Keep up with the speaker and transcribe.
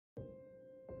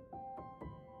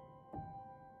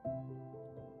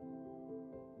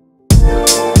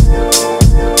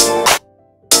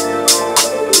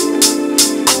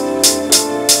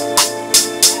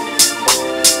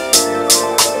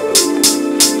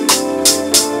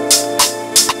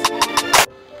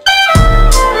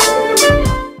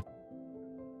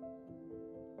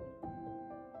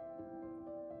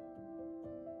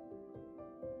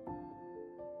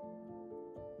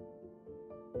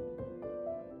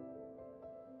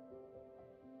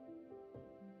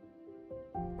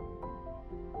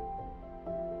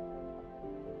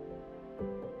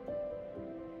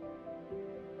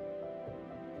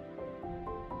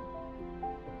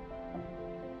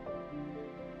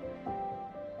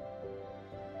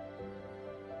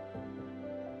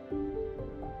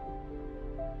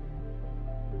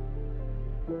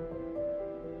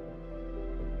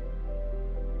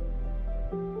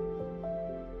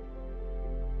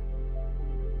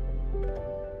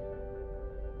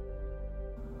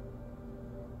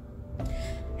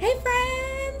Hey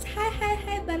friends!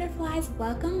 Hi butterflies!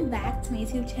 Welcome back to my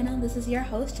YouTube channel. This is your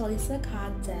host Jelissa,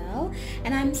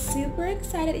 and I'm super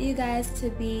excited you guys to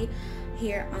be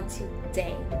here on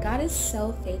today. God is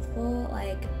so faithful.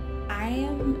 Like, I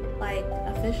am like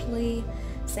officially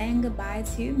saying goodbye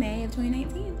to May of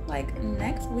 2019. Like,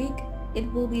 next week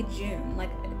it will be June.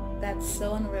 Like, that's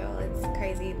so unreal. It's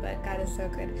crazy, but God is so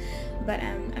good. But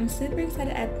I'm super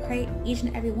excited. I pray each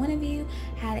and every one of you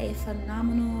had a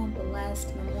phenomenal,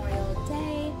 blessed Memorial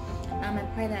Day. I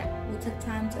pray that we took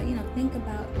time to, think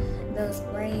about those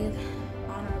brave,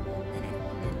 honorable men and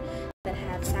women that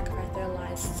have sacrificed their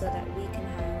lives so that we can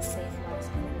have safe lives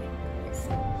in America.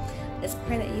 So let's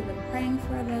pray that you've been praying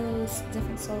for those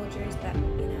different soldiers that,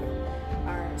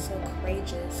 are so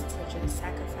courageous to just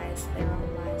sacrifice their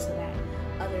own lives so that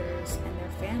others and their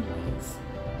families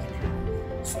can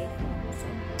have safe homes.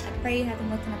 So I pray you have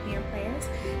been lifting up in your prayers.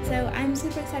 So I'm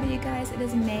super excited, you guys. It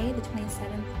is May the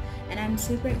 27th, and I'm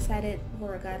super excited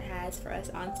for what God has for us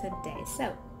on today.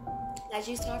 So as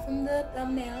you saw from the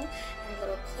thumbnail and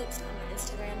little clips on my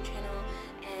Instagram channel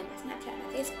and my Snapchat and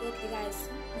my Facebook, you guys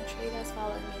make sure you guys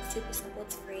follow me. It's super simple,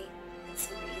 it's free, it's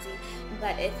super easy.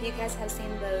 But if you guys have seen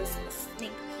those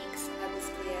sneak peeks of this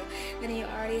video, then you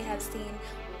already have seen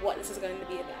what this is going to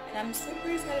be about, and I'm super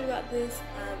excited about this.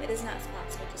 It is not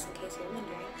sponsored, just in case you're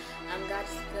wondering. God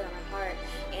just put it on my heart,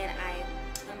 and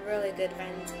I'm really good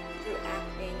friends through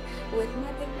acting with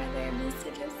my big brother, Mr.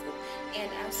 Joseph,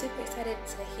 and I'm super excited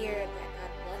to hear that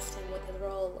God blessed him with a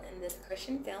role in this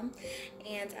Christian film.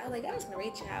 And I was like, I'm just gonna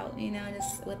reach out,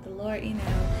 just with the Lord,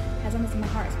 has on this in my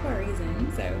heart for a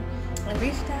reason. So I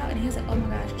reached out, and he was like, oh my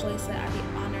gosh, Jelissa, I'd be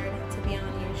honored to be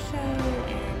on your show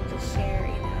and just share,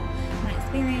 my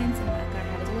experience and what God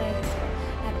had his way. So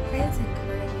I pray to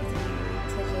encourage you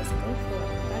to just go for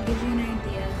it. God gives you an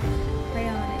idea, pray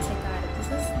on it, say, God, if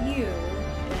this is you,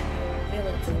 then you'll reveal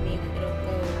it to me and it'll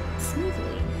go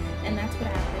smoothly. And that's what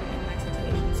happened in my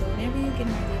situation. So whenever you get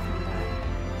an idea from God,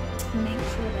 make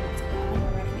sure that it's God.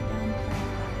 We're writing it down, praying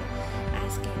about it,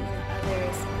 asking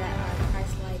others that are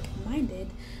Christ-like minded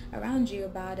around you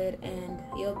about it, and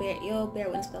you'll bear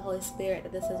witness to the Holy Spirit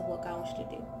that this is what God wants you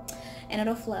to do. And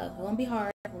it'll flow. It won't be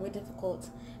hard, it won't be difficult,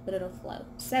 but it'll flow.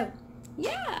 So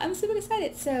yeah, I'm super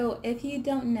excited. So if you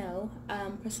don't know,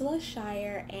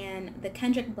 priscillashirer and the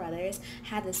Kendrick brothers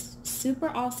had this super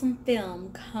awesome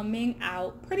film coming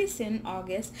out pretty soon in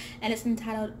August, and it's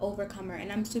entitled Overcomer, and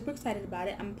I'm super excited about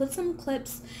it. I'm gonna put some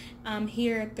clips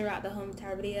here throughout the whole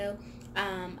entire video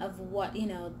of what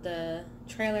the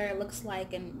trailer looks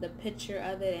like and the picture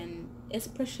of it, and it's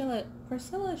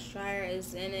priscillashirer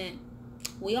is in it.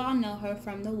 We all know her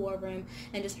from the War Room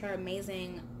and just her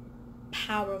amazing,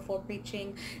 powerful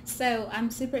preaching. So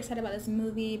I'm super excited about this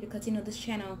movie because this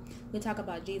channel, we talk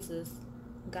about Jesus,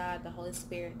 God, the Holy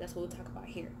Spirit. That's what we talk about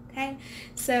here, okay?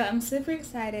 So I'm super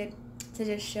excited to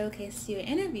just showcase to you an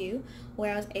interview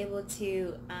where I was able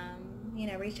to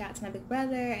reach out to my big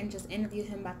brother and just interview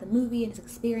him about the movie and his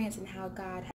experience and how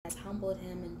God has humbled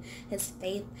him and his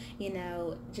faith,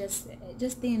 just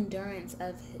the endurance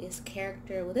of his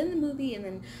character within the movie, and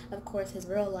then of course his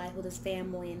real life with his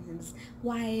family and his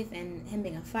wife and him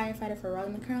being a firefighter for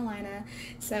North Carolina.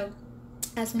 So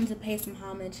I just wanted to pay some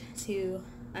homage to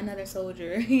another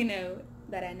soldier,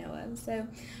 that I know of. So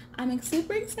I'm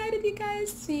super excited, you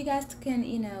guys, so you guys can,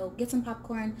 get some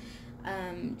popcorn,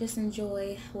 just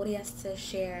enjoy what he has to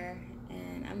share,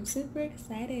 and I'm super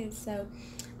excited. So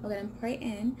we're gonna pray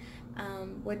in.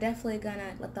 We're definitely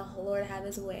gonna let the Lord have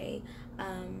his way,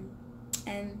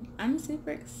 and I'm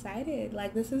super excited.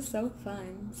 Like, this is so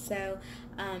fun. So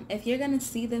if you're gonna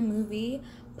see the movie,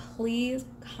 please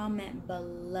comment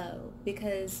below,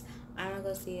 because I'm gonna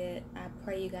go see it. I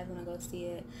pray you guys want to go see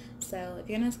it. So if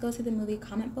you're gonna go see the movie,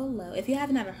 comment below. If you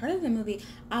have never heard of the movie,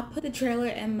 I'll put the trailer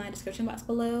in my description box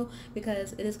below,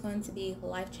 because it is going to be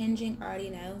life-changing. I already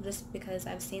know, just because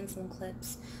I've seen some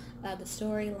clips of the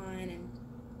storyline, and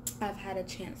I've had a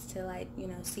chance to, like, you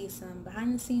know, see some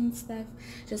behind the scenes stuff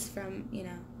just from, you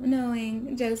know,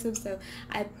 knowing Joseph. So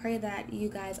I pray that you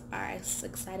guys are as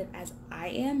excited as I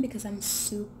am, because I'm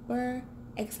super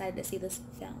excited to see this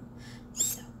film.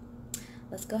 So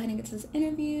let's go ahead and get to this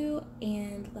interview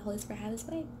and the Holy Spirit have his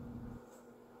way.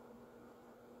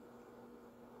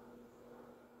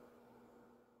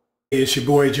 It's your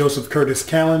boy Joseph Curtis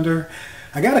Callendar.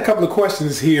 I got a couple of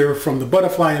questions here from the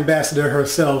butterfly ambassador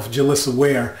herself,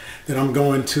 Jelissa, that I'm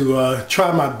going to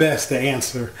try my best to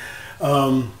answer.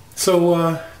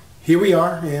 So here we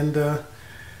are, and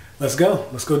let's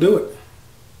go do it.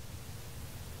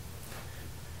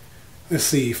 Let's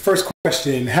see, first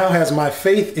question: how has my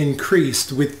faith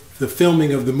increased with the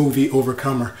filming of the movie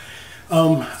Overcomer?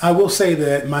 I will say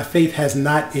that my faith has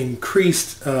not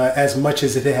increased as much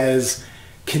as it has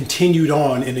continued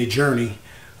on in a journey.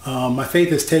 My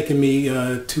faith has taken me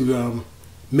to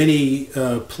many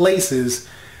places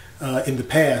in the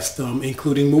past,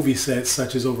 including movie sets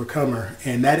such as Overcomer,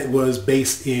 and that it was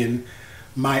based in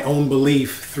my own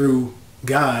belief through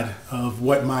God of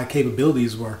what my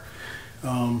capabilities were.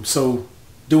 So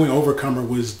doing Overcomer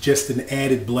was just an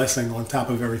added blessing on top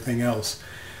of everything else.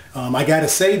 I gotta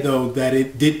say though that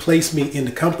it did place me in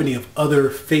the company of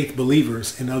other faith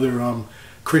believers and other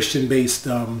Christian-based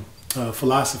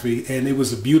philosophy, and it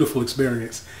was a beautiful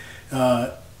experience.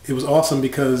 It was awesome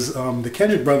because the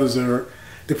Kendrick brothers they're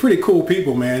pretty cool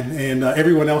people, man, and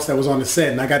everyone else that was on the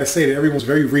set, and I got to say that everyone was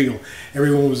very real.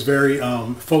 Everyone was very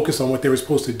focused on what they were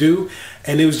supposed to do,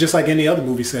 and it was just like any other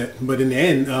movie set. But in the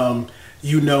end,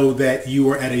 you know that you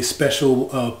were at a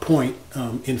special point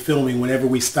in filming whenever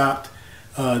we stopped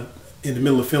in the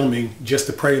middle of filming just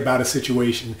to pray about a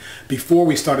situation. Before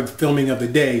we started the filming of the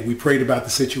day, we prayed about the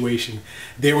situation.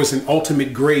 There was an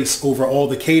ultimate grace over all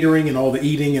the catering and all the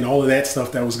eating and all of that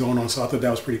stuff that was going on, so I thought that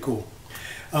was pretty cool.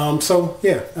 So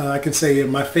yeah, I can say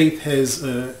my faith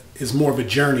is more of a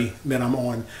journey that I'm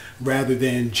on rather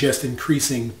than just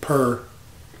increasing per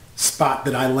spot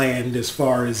that I land as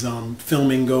far as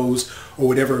filming goes or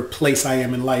whatever place I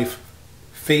am in life.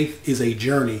 Faith is a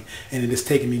journey, and it has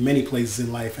taken me many places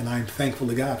in life, and I'm thankful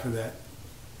to God for that.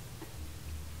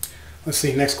 Let's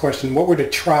see, next question. What were the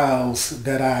trials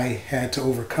that I had to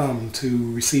overcome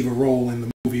to receive a role in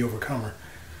the movie Overcomer?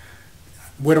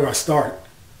 Where do I start?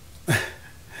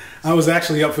 I was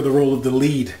actually up for the role of the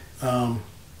lead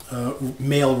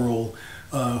male role.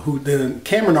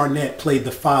 Cameron Arnett played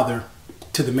the father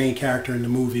to the main character in the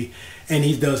movie, and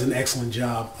he does an excellent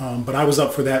job. But I was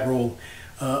up for that role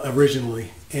originally,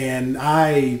 and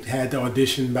I had to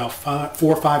audition about 4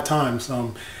 or 5 times,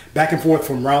 back and forth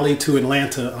from Raleigh to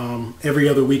Atlanta every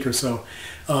other week or so,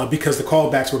 because the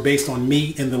callbacks were based on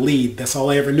me and the lead. That's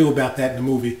all I ever knew about that in the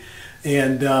movie,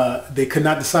 and they could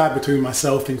not decide between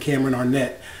myself and Cameron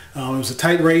Arnett. It was a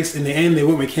tight race. In the end, they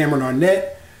went with Cameron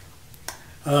Arnett.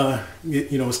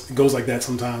 You know, it goes like that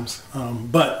sometimes.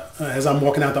 But as I'm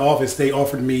walking out the office, they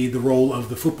offered me the role of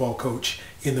the football coach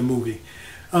in the movie.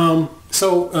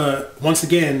 So once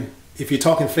again, if you're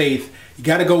talking faith, you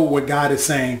got to go with what God is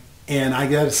saying. And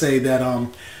I got to say that,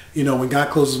 you know, when God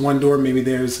closes one door, maybe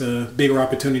there's a bigger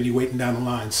opportunity waiting down the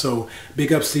line. So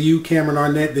big ups to you, Cameron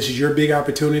Arnett. This is your big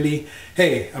opportunity.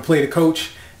 Hey, I played a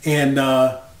coach, and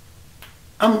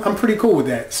I'm pretty cool with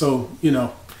that. So, you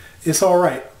know, it's all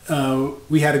right.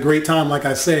 We had a great time, like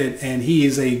I said, and he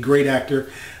is a great actor.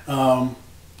 And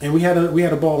we had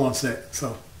a ball on set.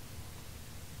 So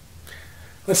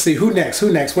let's see, who next?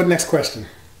 What next question?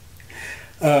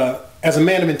 As a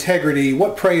man of integrity,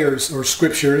 what prayers or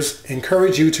scriptures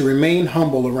encourage you to remain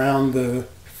humble around the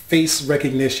face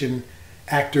recognition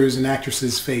actors and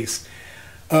actresses face?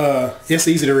 It's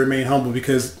easy to remain humble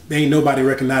because there ain't nobody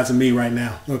recognizing me right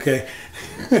now, okay?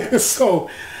 So,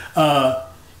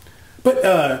 but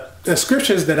the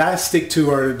scriptures that I stick to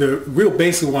are the real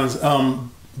basic ones.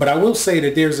 But I will say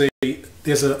that there's a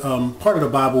part of the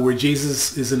Bible where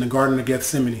Jesus is in the Garden of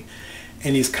Gethsemane,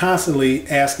 and he's constantly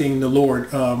asking the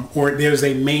Lord, or there's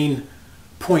a main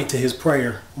point to his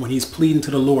prayer when he's pleading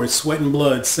to the Lord, sweat and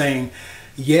blood, saying,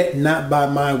 "Yet not by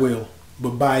my will,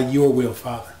 but by your will,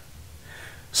 Father."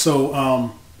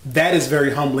 So that is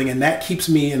very humbling, and that keeps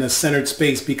me in a centered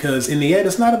space, because in the end,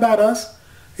 it's not about us,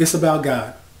 it's about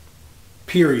God,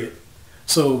 period.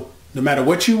 So no matter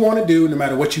what you want to do, no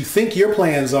matter what you think your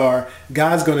plans are,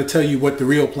 God's going to tell you what the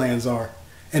real plans are.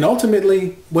 And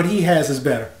ultimately, what he has is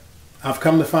better. I've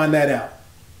come to find that out.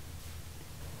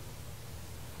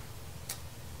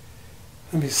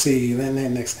 Let me see.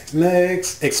 Then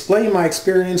next. Explain my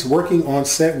experience working on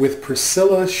set with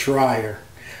priscillashirer.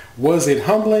 Was it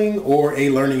humbling or a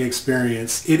learning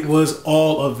experience? It was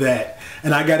all of that.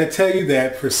 And I got to tell you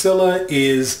that Priscilla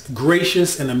is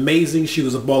gracious and amazing. She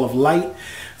was a ball of light.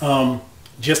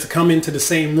 Just to come into the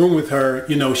same room with her,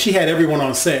 you know, she had everyone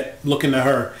on set looking to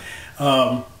her.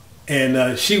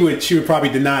 And she would probably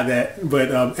deny that,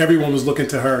 but everyone was looking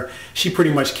to her. She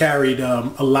pretty much carried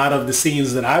a lot of the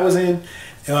scenes that I was in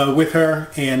with her,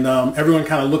 and everyone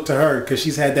kind of looked to her because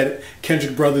she's had that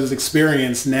Kendrick Brothers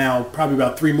experience now, probably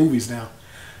about 3 movies now.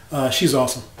 She's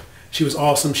awesome. She was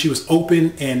awesome. She was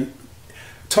open, and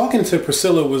talking to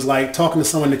Priscilla was like talking to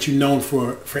someone that you've known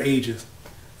for ages.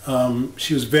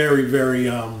 She was very,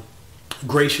 very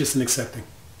gracious and accepting.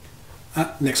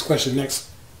 Next question. Next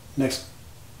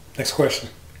question.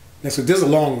 This is a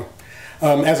long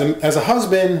one. As a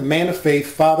husband, man of faith,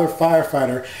 father,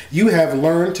 firefighter, you have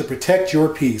learned to protect your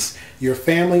peace, your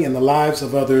family, and the lives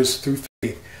of others through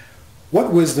faith.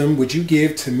 What wisdom would you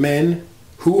give to men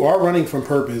who are running from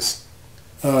purpose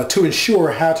to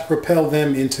ensure how to propel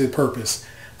them into purpose?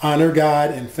 Honor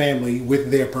God and family with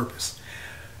their purpose.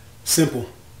 Simple.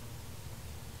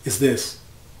 Is this.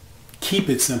 Keep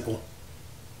it simple.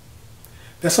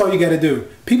 That's all you got to do.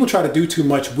 People try to do too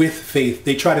much with faith.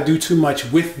 They try to do too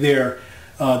much with their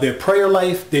prayer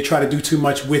life. They try to do too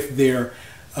much with their,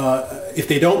 if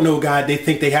they don't know God, they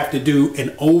think they have to do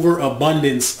an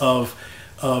overabundance of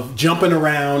jumping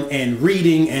around and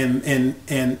reading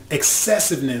and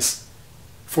excessiveness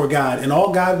for God. And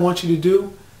all God wants you to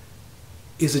do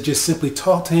is to just simply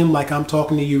talk to him like I'm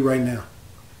talking to you right now.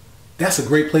 That's a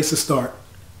great place to start.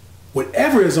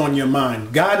 Whatever is on your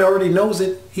mind, God already knows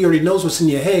it. He already knows what's in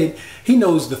your head. He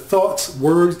knows the thoughts,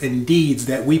 words, and deeds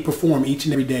that we perform each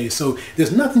and every day. So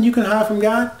there's nothing you can hide from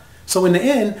God. So in the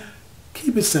end,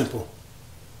 keep it simple.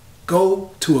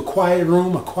 Go to a quiet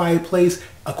room, a quiet place,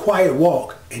 a quiet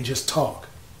walk, and just talk.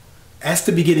 That's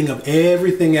the beginning of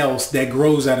everything else that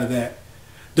grows out of that.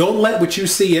 Don't let what you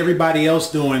see everybody else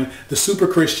doing, the super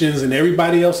Christians and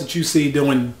everybody else that you see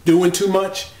doing too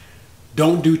much.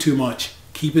 Don't do too much.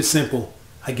 Keep it simple.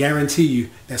 I guarantee you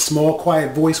that small,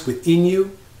 quiet voice within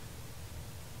you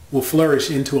will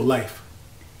flourish into a life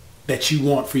that you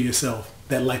want for yourself,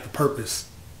 that life of purpose.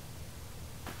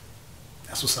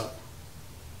 That's what's up.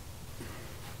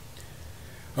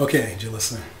 Okay,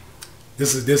 Jelissa.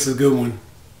 This is a good one.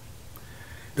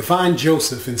 Define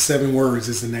Joseph in 7 words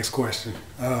is the next question.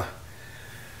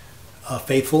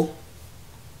 Faithful.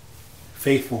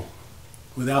 Faithful.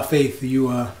 Without faith,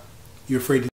 you're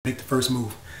afraid to make the first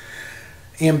move.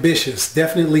 Ambitious.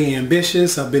 Definitely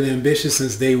ambitious. I've been ambitious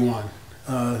since day one.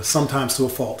 Sometimes to a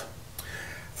fault.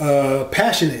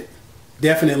 Passionate.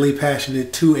 Definitely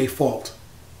passionate to a fault.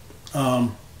 I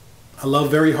love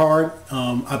very hard.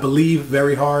 I believe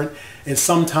very hard. And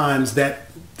sometimes that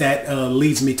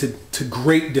leads me to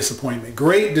great disappointment.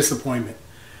 Great disappointment.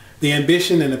 The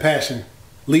ambition and the passion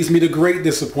leads me to great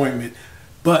disappointment.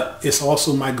 But it's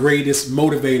also my greatest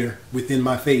motivator within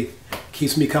my faith.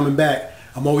 Keeps me coming back.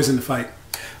 I'm always in the fight.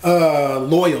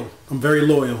 Loyal. I'm very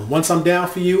loyal. Once I'm down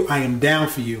for you, I am down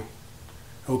for you.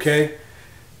 Okay?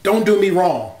 Don't do me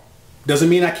wrong. Doesn't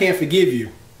mean I can't forgive you.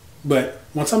 But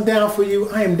once I'm down for you,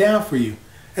 I am down for you.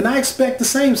 And I expect the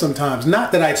same sometimes.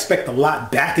 Not that I expect a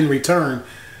lot back in return.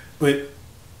 But,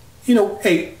 you know,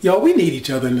 hey, y'all, we need each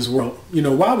other in this world. You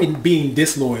know, why are we being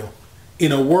disloyal?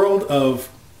 In a world of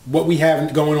what we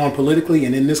have going on politically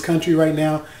and in this country right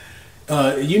now,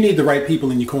 you need the right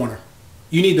people in your corner.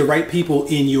 You need the right people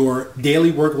in your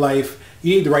daily work life.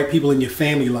 You need the right people in your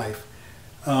family life.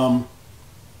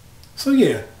 So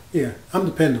yeah, I'm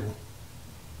dependable.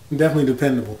 I'm definitely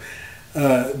dependable.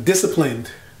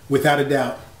 Disciplined, without a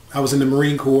doubt. I was in the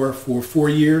Marine Corps for 4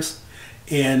 years,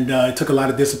 and it took a lot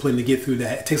of discipline to get through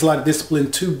that. It takes a lot of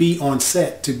discipline to be on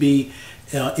set, to be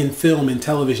in film and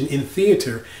television, in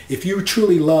theater. If you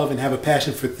truly love and have a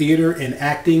passion for theater and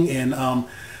acting and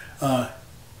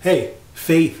hey,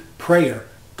 faith, prayer,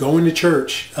 going to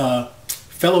church,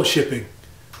 fellowshipping,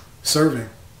 serving.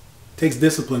 It takes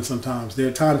discipline sometimes. There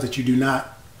are times that you do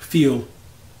not feel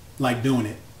like doing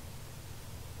it.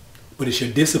 But it's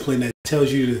your discipline that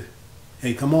tells you to,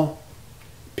 hey, come on,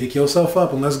 pick yourself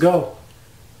up and let's go.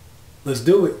 Let's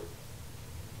do it.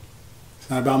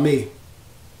 It's not about me.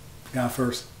 God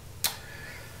first.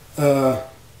 I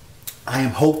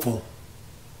am hopeful.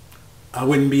 I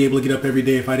wouldn't be able to get up every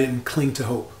day if I didn't cling to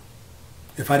hope.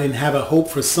 If I didn't have a hope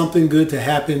for something good to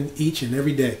happen each and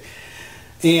every day.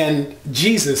 And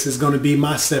Jesus is going to be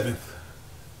my 7th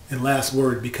and last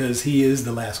word, because he is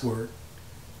the last word.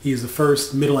 He is the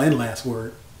first, middle, and last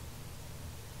word.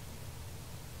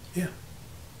 Yeah.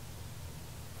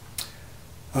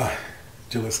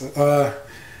 Jelissa,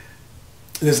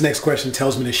 this next question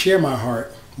tells me to share my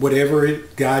heart, whatever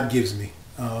God gives me.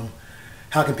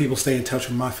 How can people stay in touch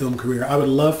with my film career? I would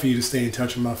love for you to stay in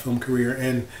touch with my film career,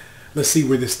 and let's see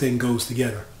where this thing goes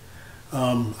together.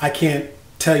 I can't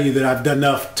tell you that I've done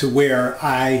enough to where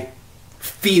I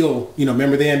feel,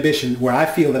 remember the ambition, where I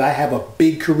feel that I have a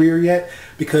big career yet,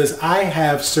 because I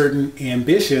have certain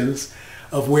ambitions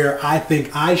of where I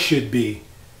think I should be.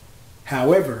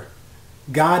 However,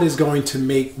 God is going to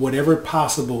make whatever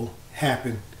possible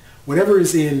happen, whatever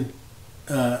is in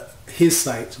his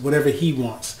sight, whatever he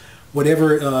wants,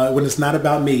 whatever, when it's not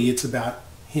about me, it's about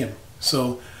him.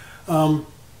 So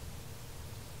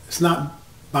it's not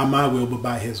by my will, but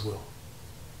by his will.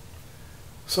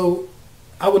 So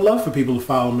I would love for people to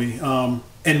follow me.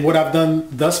 And what I've done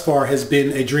thus far has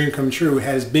been a dream come true,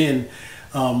 has been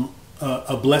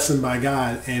a blessing by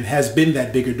God, and has been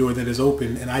that bigger door that is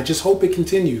open. And I just hope it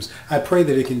continues. I pray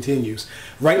that it continues.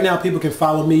 Right now, people can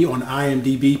follow me on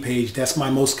IMDb page. That's my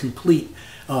most complete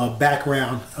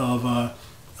background of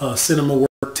cinema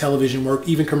work, television work,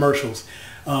 even commercials.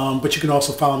 But you can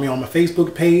also follow me on my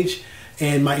Facebook page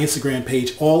and my Instagram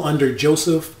page, all under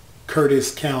Joseph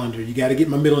Curtis Calendar. You got to get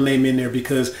my middle name in there,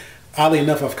 because oddly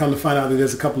enough, I've come to find out that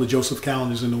there's a couple of Joseph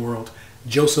Calendars in the world.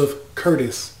 Joseph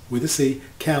Curtis with a C,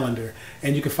 Calendar.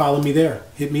 And you can follow me there.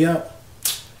 Hit me up.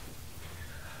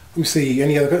 Let me see,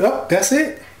 any other, oh, that's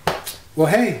it. Well,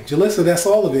 hey, Jelissa, that's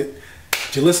all of it.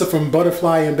 Jelissa from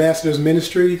Butterfly Ambassadors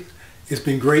Ministry. It's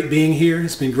been great being here.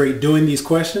 It's been great doing these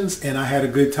questions, and I had a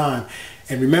good time.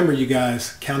 And remember, you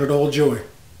guys, count it all joy.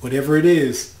 Whatever it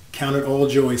is, count it all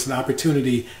joy. It's an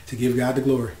opportunity to give God the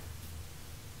glory.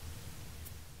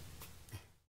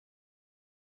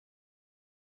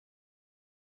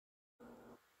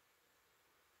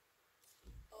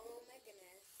 Oh my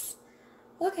goodness.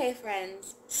 Okay,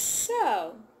 friends.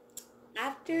 So,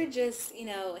 after just,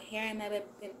 hearing my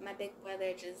big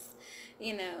brother just,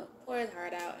 pour his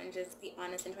heart out and just be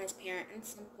honest and transparent and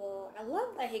simple, I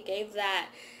love that he gave that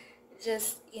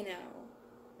just,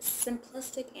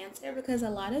 simplistic answer, because a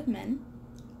lot of men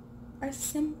are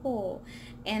simple,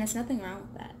 and it's nothing wrong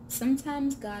with that.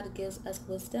 Sometimes God gives us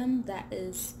wisdom that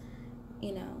is,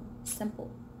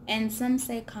 simple. And some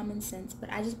say common sense,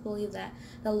 but I just believe that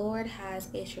the Lord has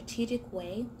a strategic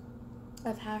way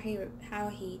of how he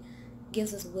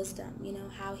gives us wisdom,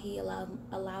 how he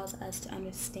allows us to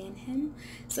understand him.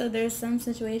 So there's some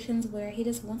situations where he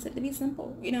just wants it to be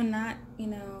simple,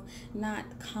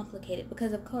 not complicated,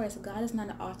 because of course God is not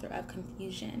an author of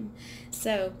confusion.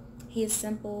 So he is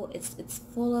simple. It's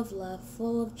full of love,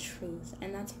 full of truth,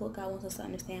 and that's what God wants us to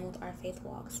understand with our faith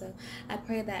walk. So I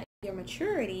pray that your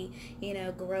maturity,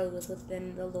 grows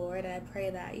within the Lord. I pray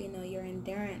that, your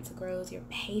endurance grows, your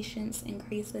patience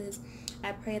increases.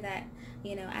 I pray that,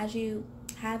 as you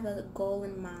have a goal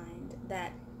in mind,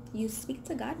 that you speak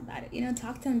to God about it.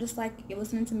 Talk to him just like you're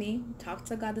listening to me. Talk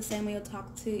to God the same way you'll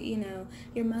talk to,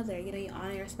 your mother. You honor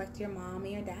and respect your mom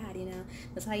and your dad.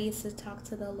 That's how you used to talk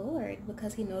to the Lord,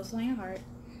 because he knows what's on your heart.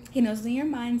 He knows what's in your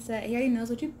mindset. He already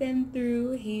knows what you've been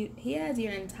through. He has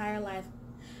your entire life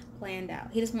planned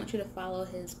out. He just wants you to follow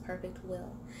his perfect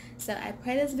will. So I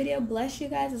pray this video bless you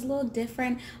guys. It's a little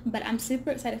different, but I'm super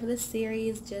excited for this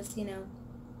series. Just,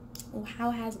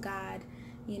 how has God,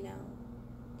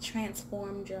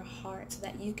 transformed your heart so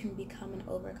that you can become an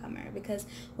overcomer, because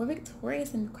we're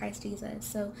victorious in Christ Jesus.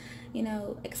 So,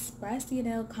 express,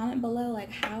 comment below,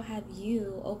 like, how have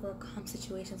you overcome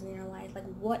situations in your life? Like,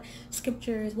 what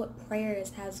scriptures, what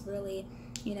prayers has really,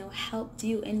 helped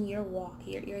you in your walk,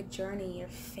 your journey, your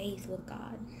faith with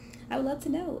God? I would love to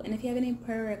know. And if you have any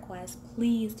prayer requests,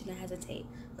 please do not hesitate.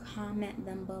 Comment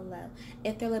them below.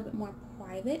 If they're a little bit more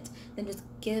private, then just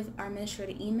give our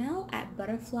ministry an email at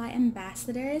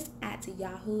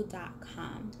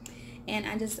butterflyambassadors@yahoo.com. And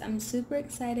I'm super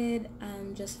excited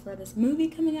just for this movie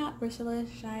coming out,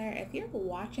 Priscillashirer. If you're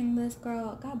watching this,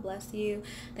 girl, God bless you.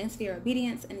 Thanks for your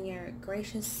obedience and your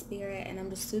gracious spirit. And I'm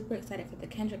just super excited for the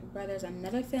Kendrick brothers,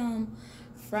 another film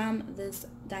from this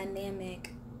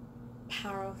dynamic,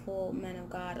 powerful men of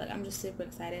God. Like, I'm just super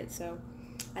excited. So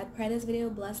I pray this video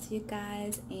blessed you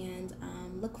guys, and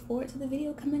look forward to the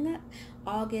video coming up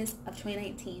August of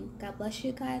 2019. God bless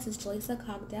you guys. It's Jelissa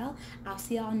Cogdell. I'll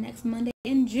see y'all next Monday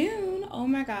in June. Oh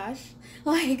my gosh,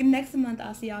 like next month.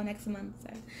 I'll see y'all next month.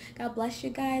 So God bless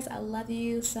you guys. I love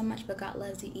you so much, but God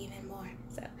loves you even more.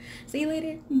 So see you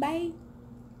later. Bye.